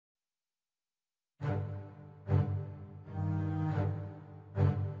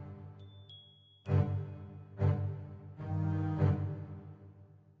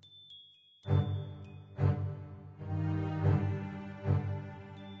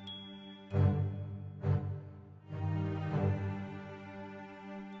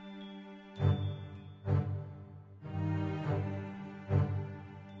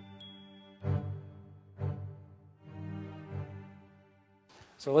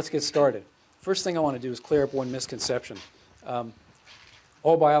So let's get started. First thing I want to do is clear up one misconception.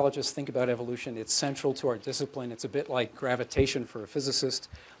 All biologists think about evolution. It's central to our discipline. It's a bit like gravitation for a physicist,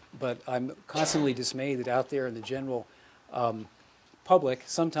 but I'm constantly dismayed that out there in the general public,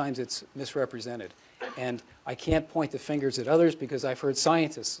 sometimes it's misrepresented. And I can't point the fingers at others because I've heard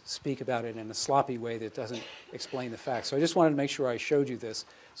scientists speak about it in a sloppy way that doesn't explain the facts. So I just wanted to make sure I showed you this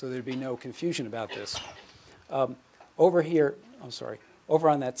so there'd be no confusion about this. Over here, over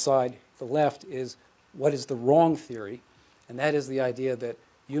on that side, the left is what is the wrong theory, and that is the idea that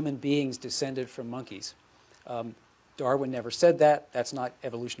human beings descended from monkeys. Darwin never said that. That's not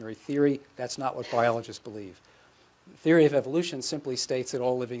evolutionary theory. That's not what biologists believe. The theory of evolution simply states that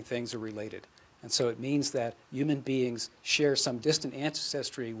all living things are related. And so it means that human beings share some distant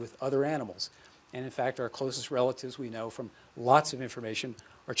ancestry with other animals. And in fact, our closest relatives we know from lots of information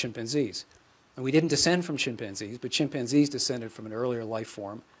are chimpanzees. And we didn't descend from chimpanzees, but chimpanzees descended from an earlier life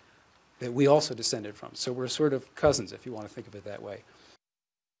form that we also descended from. So we're sort of cousins, if you want to think of it that way.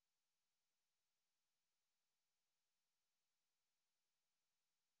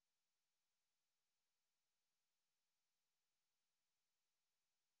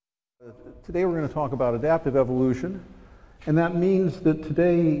 Today we're going to talk about adaptive evolution, and that means that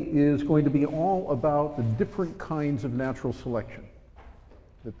today is going to be all about the different kinds of natural selection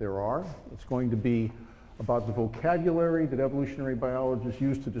that there are. It's going to be about the vocabulary that evolutionary biologists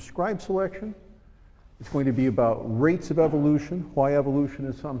use to describe selection. It's going to be about rates of evolution, why evolution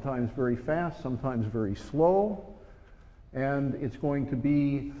is sometimes very fast, sometimes very slow, and it's going to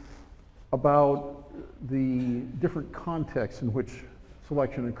be about the different contexts in which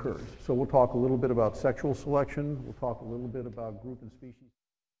selection occurs. So we'll talk a little bit about sexual selection. We'll talk a little bit about group and species.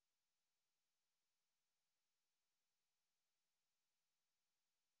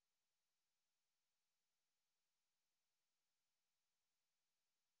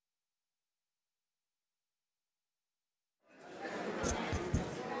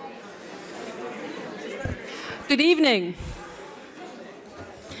 Good evening.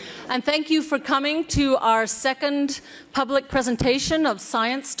 And thank you for coming to our second public presentation of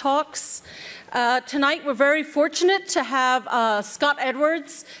Science Talks. Tonight we're very fortunate to have Scott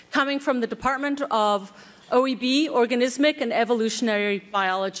Edwards coming from the Department of OEB, Organismic and Evolutionary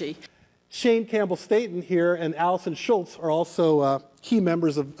Biology. Shane Campbell-Staton here and Allison Schultz are also key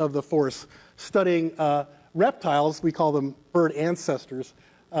members of the force studying reptiles, we call them bird ancestors,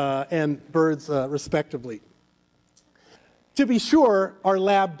 and birds respectively. To be sure, our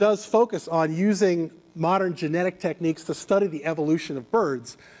lab does focus on using modern genetic techniques to study the evolution of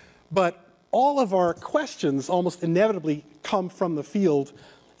birds, but all of our questions almost inevitably come from the field,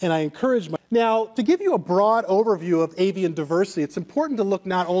 and I encourage Now, to give you a broad overview of avian diversity, it's important to look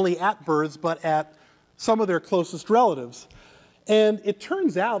not only at birds, but at some of their closest relatives. And it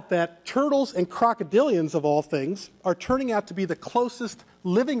turns out that turtles and crocodilians, of all things, are turning out to be the closest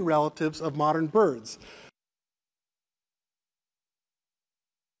living relatives of modern birds.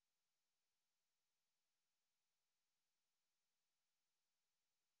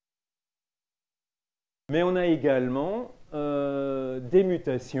 Mais on a également des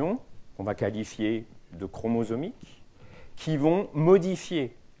mutations qu'on va qualifier de chromosomiques qui vont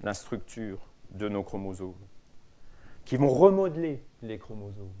modifier la structure de nos chromosomes, qui vont remodeler les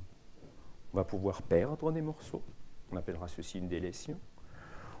chromosomes. On va pouvoir perdre des morceaux, on appellera ceci une délétion.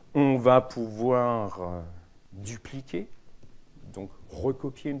 On va pouvoir dupliquer, donc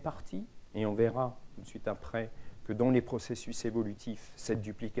recopier une partie, et on verra tout de suite après que dans les processus évolutifs, cette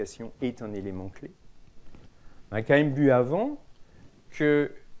duplication est un élément clé. On a quand même vu avant qu'il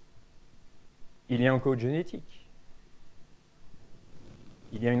y a un code génétique.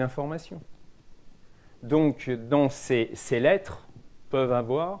 Il y a une information. Donc, dans ces lettres peuvent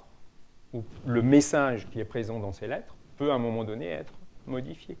avoir, ou le message qui est présent dans ces lettres peut à un moment donné être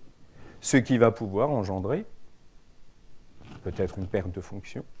modifié. Ce qui va pouvoir engendrer peut-être une perte de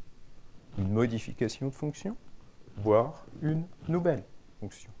fonction, une modification de fonction, voire une nouvelle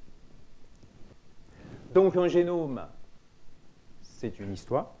fonction. Donc un génome, c'est une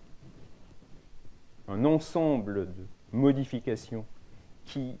histoire, un ensemble de modifications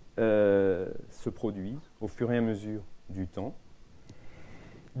qui se produisent au fur et à mesure du temps,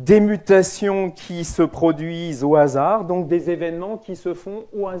 des mutations qui se produisent au hasard, donc des événements qui se font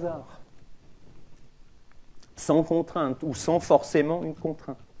au hasard, sans contrainte ou sans forcément une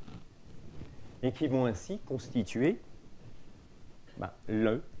contrainte, et qui vont ainsi constituer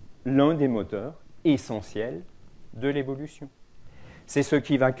l'un des moteurs essentiel de l'évolution. C'est ce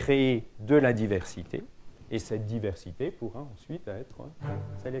qui va créer de la diversité, et cette diversité pourra ensuite être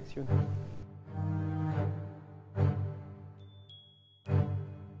sélectionnée.